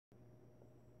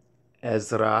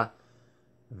Ezra,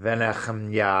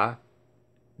 Nehemiah,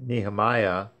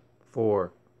 Nehemiah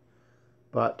 4.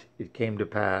 But it came to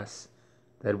pass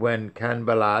that when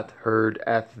Sanballat heard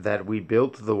that we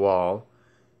built the wall,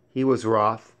 he was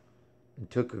wroth, and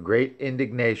took a great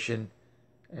indignation,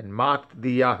 and mocked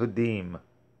the Yahudim.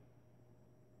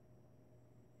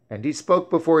 And he spoke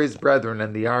before his brethren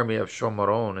and the army of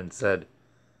Shomeron, and said,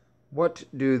 What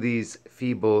do these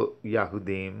feeble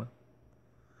Yahudim?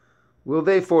 Will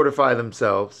they fortify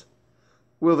themselves?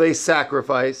 Will they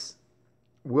sacrifice?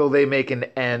 Will they make an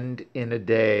end in a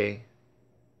day?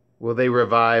 Will they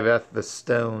revive the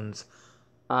stones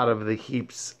out of the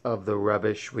heaps of the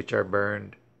rubbish which are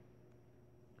burned?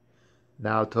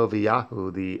 Now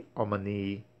Toviyahu the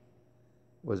Omani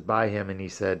was by him, and he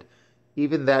said,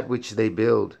 Even that which they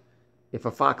build, if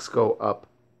a fox go up,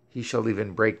 he shall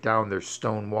even break down their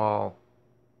stone wall.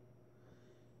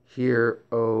 Hear,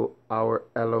 O our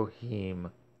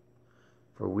Elohim,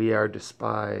 for we are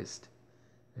despised,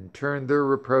 and turn their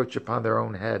reproach upon their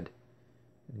own head,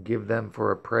 and give them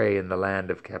for a prey in the land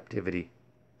of captivity.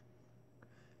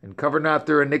 And cover not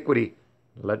their iniquity,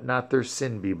 let not their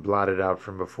sin be blotted out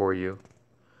from before you,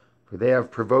 for they have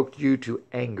provoked you to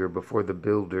anger before the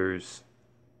builders.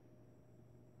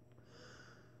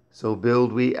 So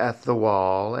build we the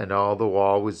wall, and all the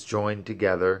wall was joined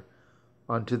together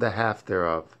unto the half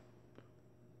thereof.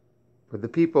 For the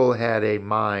people had a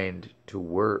mind to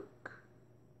work.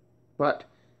 But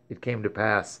it came to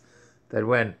pass that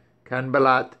when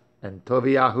Sanballat and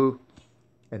Toviyahu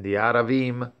and the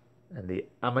Aravim and the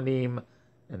Ammonim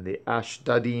and the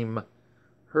Ashdodim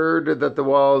heard that the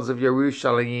walls of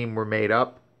Jerusalem were made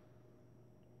up,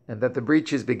 and that the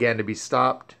breaches began to be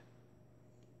stopped,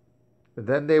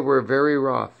 then they were very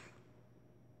wroth,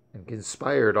 and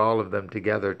conspired all of them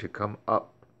together to come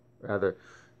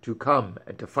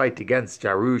and to fight against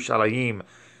Jerusalem,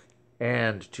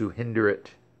 and to hinder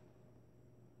it.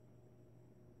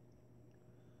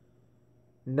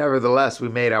 Nevertheless, we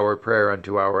made our prayer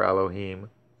unto our Elohim,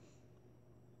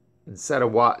 and set a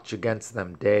watch against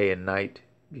them day and night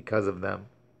because of them.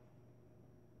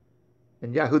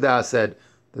 And Yehudah said,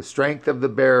 The strength of the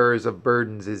bearers of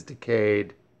burdens is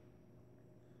decayed,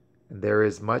 and there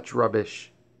is much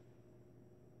rubbish,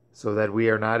 so that we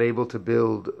are not able to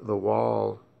build the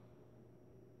wall.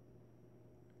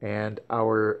 And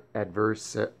our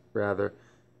adversaries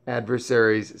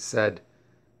said,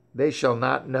 They shall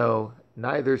not know,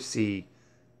 neither see,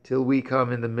 till we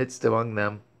come in the midst among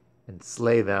them, and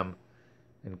slay them,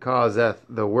 and causeth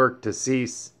the work to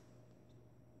cease.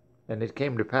 And it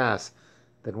came to pass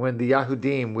that when the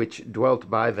Yahudim which dwelt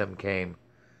by them came,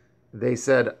 they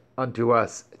said unto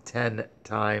us 10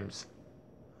 times,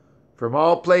 From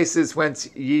all places whence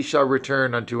ye shall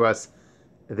return unto us,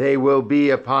 they will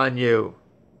be upon you.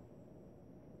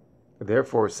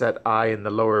 Therefore set I in the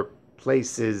lower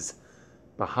places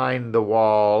behind the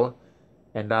wall,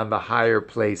 and on the higher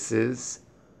places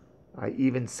I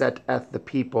even set the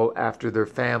people after their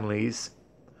families,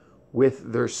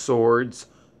 with their swords,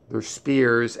 their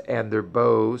spears, and their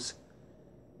bows.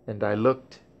 And I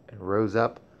looked and rose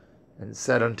up, and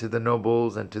said unto the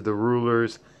nobles, and to the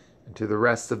rulers, and to the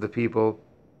rest of the people,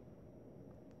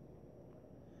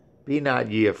 Be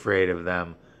not ye afraid of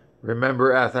them.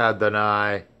 Remember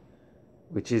Adonai,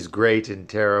 which is great and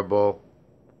terrible,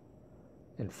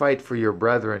 and fight for your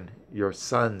brethren, your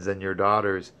sons and your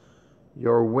daughters,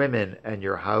 your women and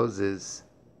your houses.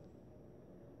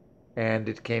 And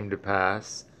it came to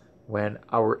pass, when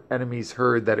our enemies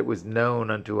heard that it was known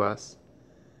unto us,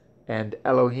 and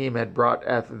Elohim had brought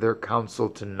their counsel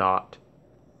to naught,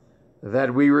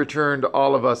 that we returned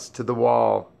all of us to the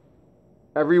wall,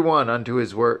 every one unto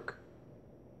his work.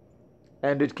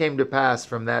 And it came to pass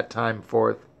from that time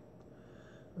forth,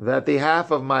 that the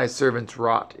half of my servants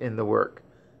wrought in the work,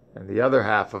 and the other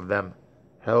half of them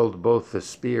held both the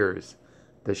spears,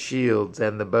 the shields,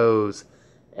 and the bows,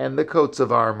 and the coats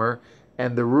of armor,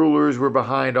 and the rulers were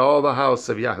behind all the house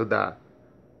of Yehudah.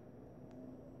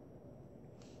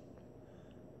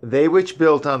 They which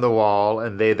built on the wall,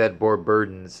 and they that bore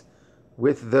burdens,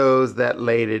 with those that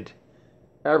laded,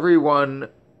 every one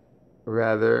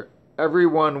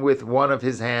with one of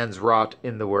his hands wrought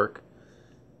in the work,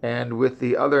 and with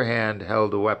the other hand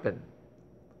held a weapon.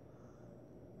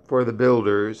 For the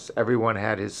builders, every one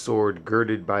had his sword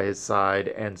girded by his side,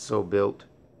 and so built.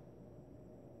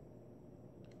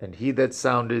 And he that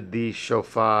sounded the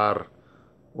shofar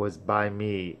was by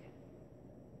me.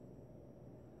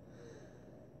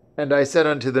 And I said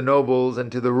unto the nobles,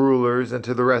 and to the rulers, and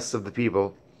to the rest of the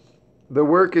people, The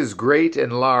work is great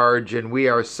and large, and we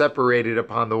are separated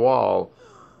upon the wall,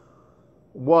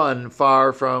 one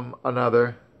far from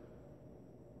another.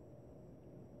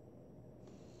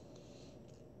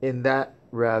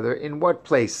 In what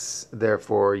place,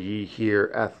 therefore, ye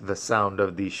hear the sound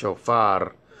of the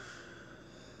shofar,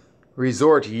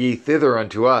 resort ye thither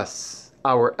unto us.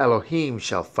 Our Elohim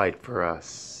shall fight for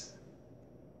us.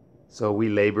 So we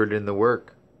labored in the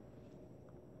work,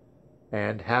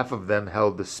 and half of them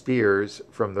held the spears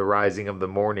from the rising of the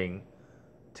morning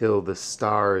till the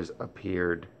stars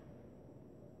appeared.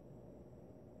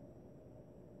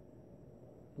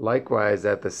 Likewise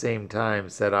at the same time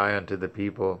said I unto the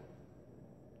people,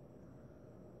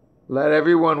 let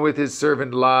everyone with his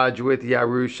servant lodge with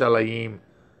Yerushalayim,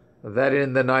 that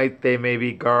in the night they may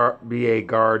be a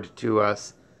guard to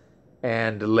us,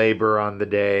 and labor on the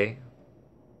day.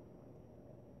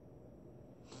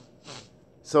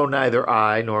 So neither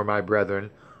I, nor my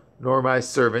brethren, nor my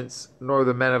servants, nor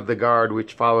the men of the guard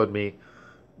which followed me,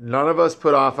 none of us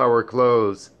put off our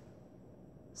clothes,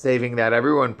 saving that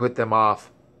everyone put them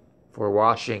off for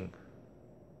washing